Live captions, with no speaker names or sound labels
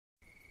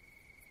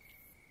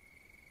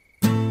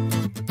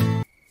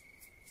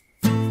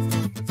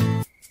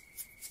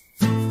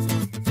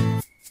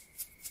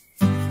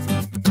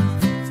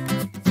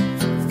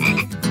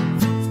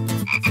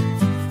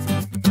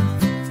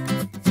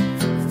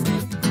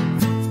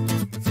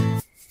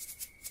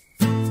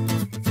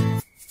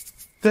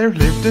There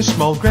lived a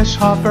small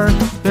grasshopper,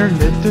 there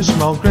lived a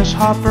small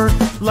grasshopper,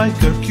 like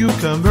a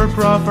cucumber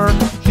proper.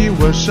 He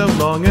was so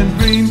long and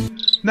green.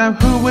 Now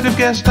who would have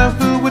guessed, now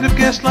who would have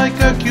guessed, like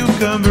a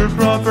cucumber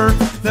proper.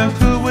 Now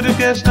who would have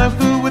guessed, now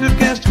who would have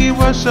guessed, he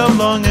was so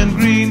long and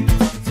green.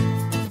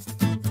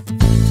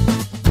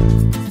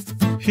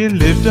 He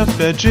lived off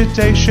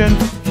vegetation,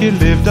 he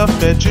lived off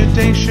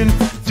vegetation,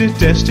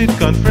 detested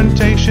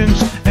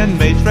confrontations, and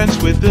made friends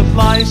with the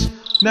flies.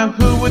 Now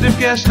who would have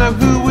guessed, now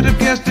who would have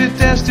guessed,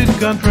 detested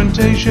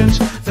confrontations.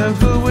 Now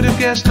who would have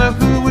guessed, now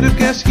who would have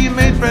guessed, he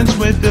made friends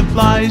with the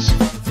flies.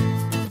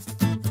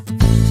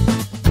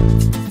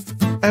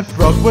 A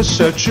frog was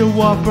such a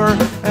whopper,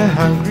 a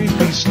hungry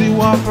beastly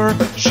whopper.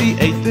 She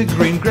ate the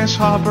green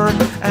grasshopper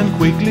and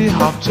quickly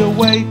hopped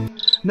away.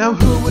 Now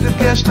who would have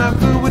guessed, now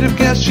who would have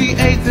guessed, she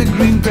ate the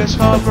green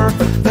grasshopper.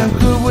 Now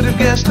who would have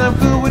guessed, now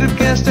who would have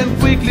guessed, and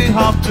quickly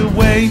hopped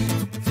away.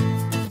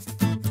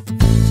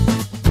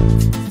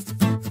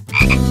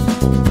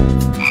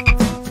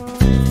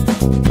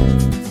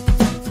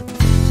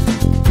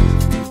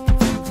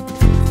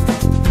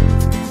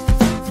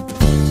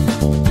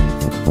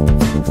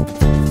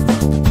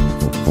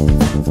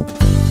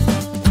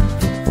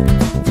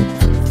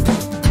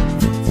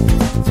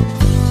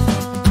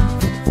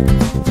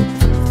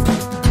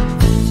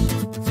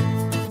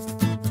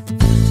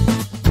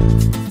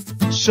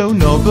 So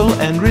noble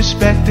and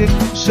respected,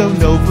 so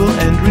noble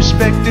and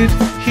respected,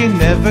 he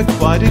never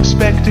quite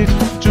expected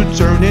to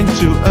turn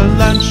into a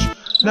lunch.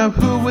 Now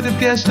who would have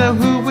guessed, now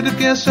who would have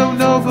guessed, so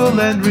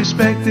noble and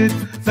respected.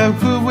 Now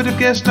who would have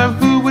guessed, now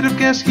who would have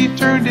guessed, he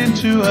turned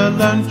into a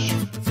lunch.